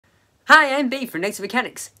Hi, I'm B from Nectar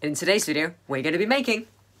Mechanics, and in today's video, we're going to be making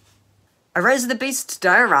a Rise of the Beasts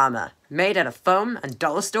diorama, made out of foam and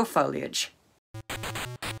dollar store foliage.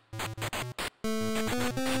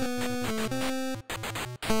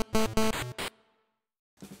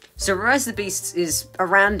 So Rise of the Beasts is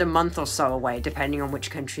around a month or so away, depending on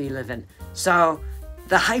which country you live in, so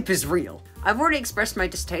the hype is real. I've already expressed my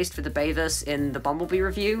distaste for the Bayverse in the Bumblebee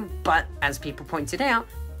review, but as people pointed out,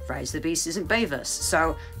 Rise of the Beasts isn't Bayverse,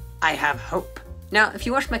 so I have hope. Now, if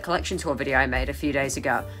you watched my collection tour video I made a few days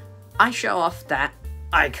ago, I show off that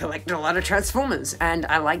I collect a lot of Transformers, and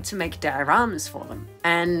I like to make dioramas for them.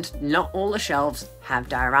 And not all the shelves have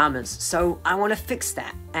dioramas, so I want to fix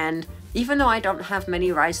that. And even though I don't have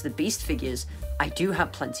many Rise of the Beast figures, I do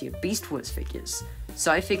have plenty of Beast Wars figures.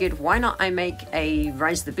 So I figured, why not I make a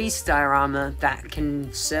Rise of the Beast diorama that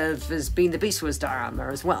can serve as being the Beast Wars diorama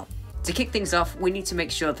as well. To kick things off, we need to make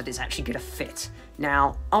sure that it's actually going to fit.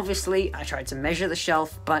 Now, obviously, I tried to measure the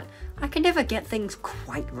shelf, but I can never get things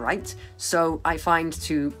quite right, so I find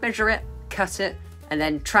to measure it, cut it, and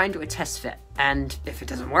then try and do a test fit. And if it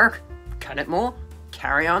doesn't work, cut it more,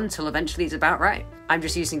 carry on till eventually it's about right. I'm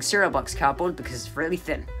just using cereal box cardboard because it's really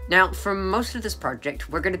thin. Now, for most of this project,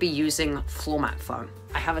 we're going to be using floor mat foam.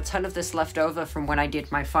 I have a ton of this left over from when I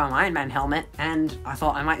did my foam Iron Man helmet, and I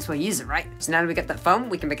thought I might as well use it, right? So now that we get that foam,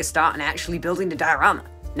 we can make a start on actually building the diorama.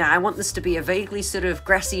 Now, I want this to be a vaguely sort of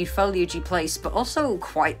grassy, foliagey place, but also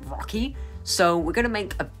quite rocky, so we're going to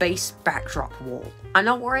make a base backdrop wall. I'm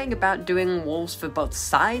not worrying about doing walls for both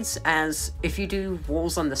sides, as if you do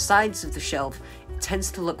walls on the sides of the shelf, it tends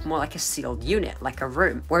to look more like a sealed unit, like a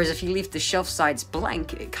room. Whereas if you leave the shelf sides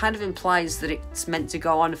blank, it kind of implies that it's meant to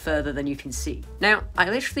go on further than you can see. Now, I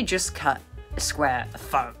literally just cut a square of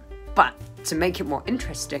foam, but to make it more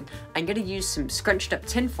interesting, I'm going to use some scrunched up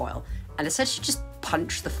tinfoil and essentially just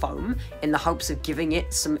punch the foam in the hopes of giving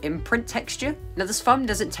it some imprint texture. Now, this foam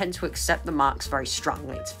doesn't tend to accept the marks very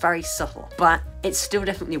strongly, it's very subtle, but it's still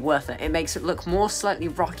definitely worth it. It makes it look more slightly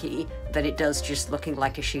rocky than it does just looking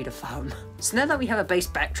like a sheet of foam. So now that we have a base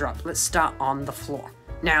backdrop, let's start on the floor.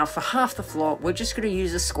 Now, for half the floor, we're just going to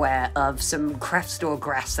use a square of some craft store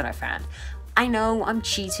grass that I found. I know, I'm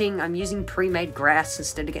cheating, I'm using pre-made grass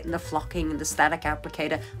instead of getting the flocking and the static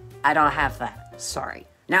applicator. I don't have that, sorry.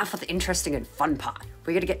 Now for the interesting and fun part.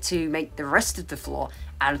 We're going to get to make the rest of the floor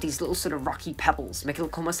out of these little sort of rocky pebbles, make it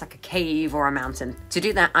look almost like a cave or a mountain. To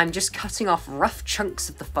do that, I'm just cutting off rough chunks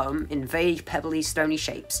of the foam in vague, pebbly, stony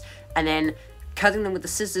shapes, and then cutting them with the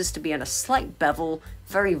scissors to be on a slight bevel,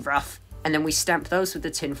 very rough, and then we stamp those with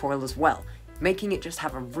the tinfoil as well, making it just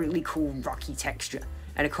have a really cool rocky texture.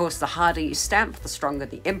 And of course, the harder you stamp, the stronger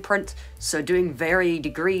the imprint, so doing varying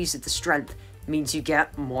degrees of the strength means you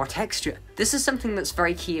get more texture. This is something that's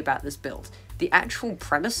very key about this build. The actual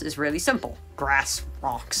premise is really simple. Grass,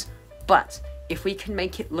 rocks. But if we can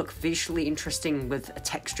make it look visually interesting with a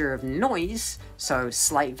texture of noise, so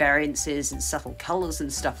slight variances and subtle colors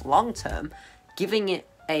and stuff long term, giving it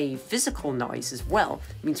a physical noise as well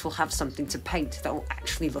means we'll have something to paint that will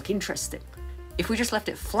actually look interesting. If we just left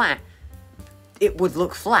it flat, it would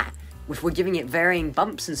look flat. If we're giving it varying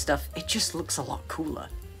bumps and stuff, it just looks a lot cooler.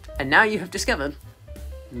 And now you have discovered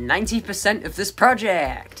 90% of this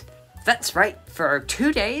project. That's right, for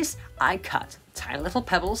 2 days, I cut tiny little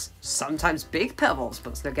pebbles, sometimes big pebbles,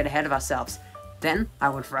 but let's not get ahead of ourselves. Then I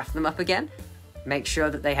would rough them up again, make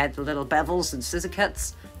sure that they had the little bevels and scissor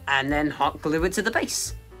cuts, and then hot glue it to the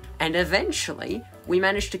base. And eventually, we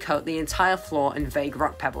managed to coat the entire floor in vague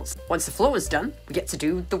rock pebbles. Once the floor was done, we get to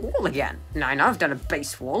do the wall again. Now, I know I've done a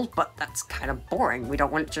base wall, but that's kind of boring. We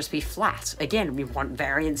don't want it to just be flat. Again, we want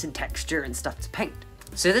variance in texture and stuff to paint.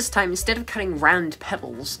 So this time, instead of cutting round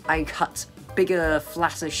pebbles, I cut bigger,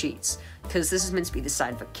 flatter sheets. Because this is meant to be the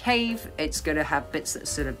side of a cave, it's going to have bits that are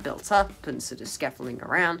sort of built up and sort of scaffolding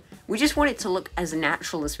around. We just want it to look as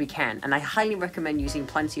natural as we can, and I highly recommend using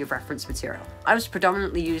plenty of reference material. I was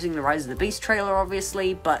predominantly using the Rise of the Beast trailer,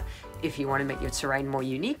 obviously, but if you want to make your terrain more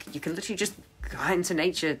unique, you can literally just go out into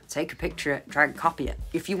nature, take a picture, try and copy it.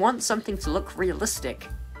 If you want something to look realistic,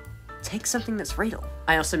 take something that's real.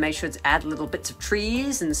 I also made sure to add little bits of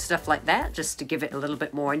trees and stuff like that, just to give it a little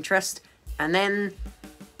bit more interest, and then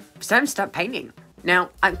it's time to start painting.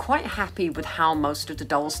 Now, I'm quite happy with how most of the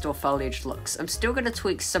dollar store foliage looks. I'm still going to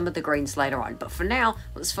tweak some of the greens later on, but for now,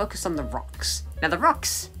 let's focus on the rocks. Now, the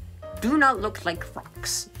rocks do not look like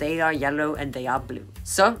rocks. They are yellow and they are blue.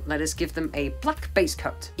 So, let us give them a black base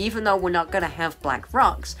coat. Even though we're not going to have black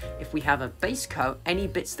rocks, if we have a base coat, any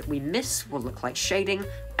bits that we miss will look like shading,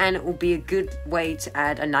 and it will be a good way to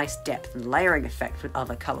add a nice depth and layering effect with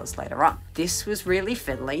other colors later on. This was really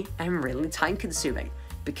fiddly and really time consuming.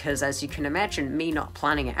 because as you can imagine, me not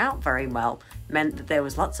planning it out very well meant that there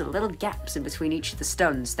was lots of little gaps in between each of the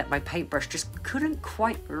stones that my paintbrush just couldn't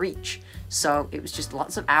quite reach. So it was just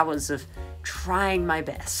lots of hours of trying my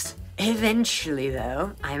best. Eventually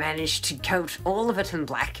though, I managed to coat all of it in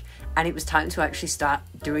black, and it was time to actually start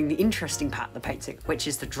doing the interesting part of the painting, which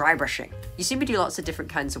is the dry brushing. You see me do lots of different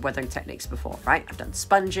kinds of weathering techniques before, right? I've done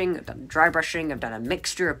sponging, I've done dry brushing, I've done a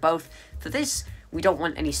mixture of both. For this, we don't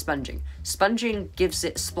want any sponging. Sponging gives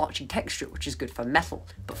it a splotchy texture, which is good for metal,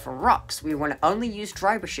 but for rocks, we want to only use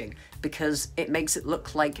dry brushing because it makes it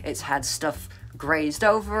look like it's had stuff grazed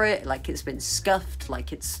over it, like it's been scuffed,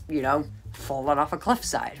 like it's, you know, fallen off a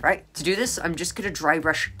cliffside, right? To do this, I'm just gonna dry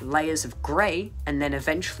brush layers of grey and then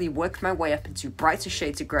eventually work my way up into brighter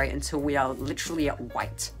shades of grey until we are literally at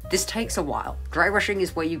white. This takes a while. Dry brushing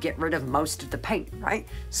is where you get rid of most of the paint, right?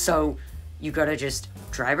 So you gotta just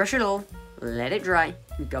dry brush it all, let it dry,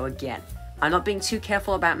 and go again. I'm not being too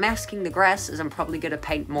careful about masking the grass, as I'm probably going to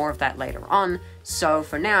paint more of that later on, so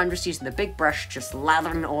for now I'm just using the big brush, just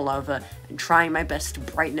lathering it all over, and trying my best to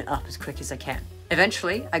brighten it up as quick as I can.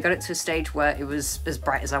 Eventually, I got it to a stage where it was as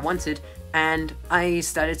bright as I wanted, and I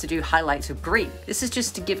started to do highlights of green. This is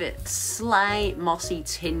just to give it slight mossy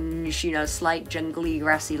tinge, you know, slight jungly,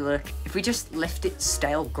 grassy look. If we just left it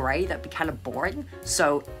stale grey, that'd be kind of boring,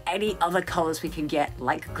 so any other colours we can get,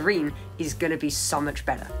 like green, is gonna be so much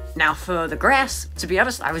better. Now for the grass, to be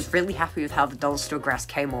honest, I was really happy with how the dollar store grass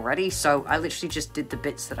came already, so I literally just did the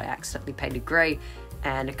bits that I accidentally painted grey,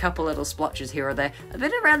 and a couple little splotches here or there, a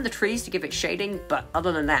bit around the trees to give it shading, but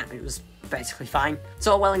other than that, it was basically fine. It's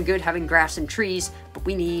all well and good having grass and trees, but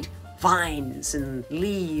we need vines and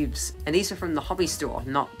leaves, and these are from the hobby store,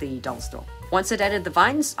 not the dollar store. Once I'd added the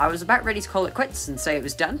vines, I was about ready to call it quits and say it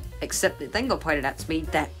was done, except it then got pointed out to me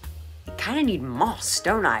that I kind of need moss,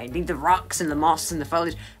 don't I? I need the rocks and the moss and the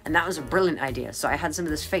foliage, and that was a brilliant idea. So I had some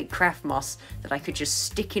of this fake craft moss that I could just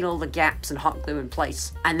stick in all the gaps and hot glue in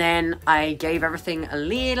place. And then I gave everything a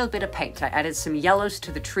little bit of paint. I added some yellows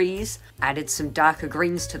to the trees, added some darker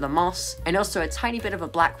greens to the moss, and also a tiny bit of a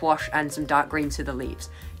black wash and some dark green to the leaves.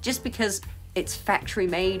 Just because it's factory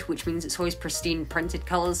made, which means it's always pristine printed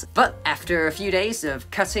colors. But after a few days of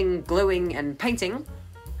cutting, gluing, and painting,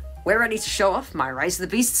 we're ready to show off my Rise of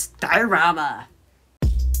the Beasts diorama!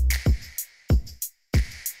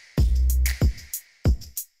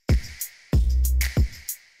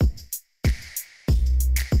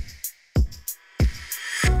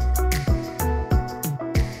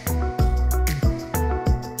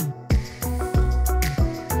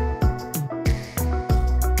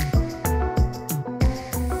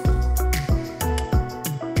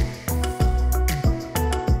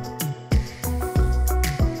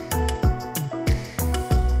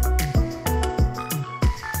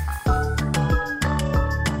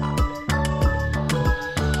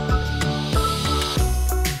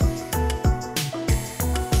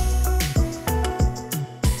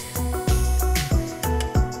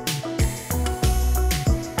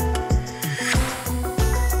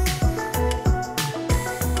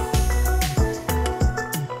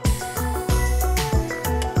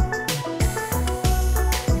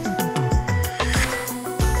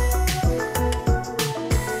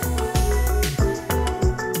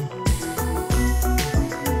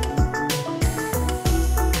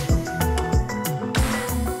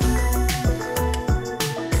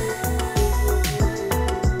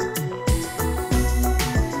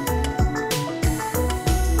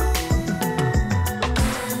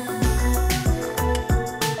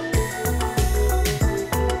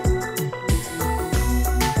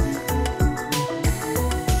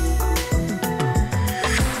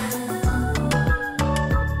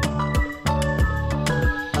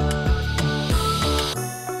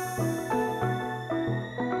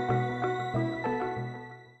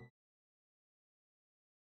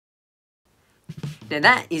 Now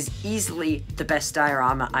that is easily the best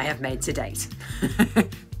diorama I have made to date.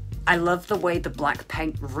 I love the way the black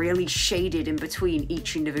paint really shaded in between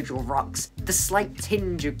each individual rocks. The slight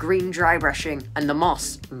tinge of green dry brushing and the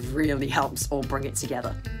moss really helps all bring it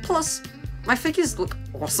together. Plus, my figures look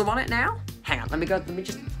awesome on it now. Hang on, let me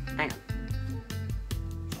just, hang on.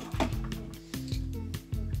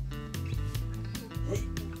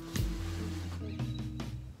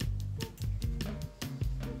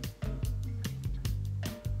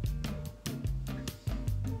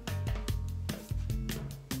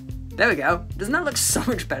 There we go. Doesn't that look so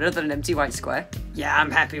much better than an empty white square? Yeah, I'm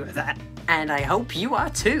happy with that. And I hope you are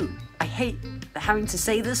too. I hate having to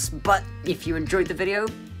say this, but if you enjoyed the video,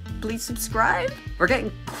 please subscribe. We're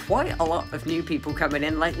getting quite a lot of new people coming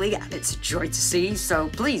in lately, and it's a joy to see, so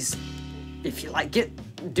please, if you like it,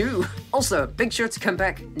 do. Also, make sure to come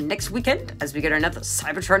back next weekend as we get another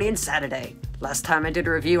Cybertronian Saturday. Last time I did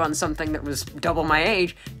a review on something that was double my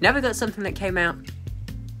age, never got something that came out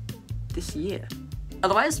this year.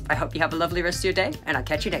 Otherwise, I hope you have a lovely rest of your day, and I'll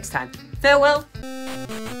catch you next time. Farewell!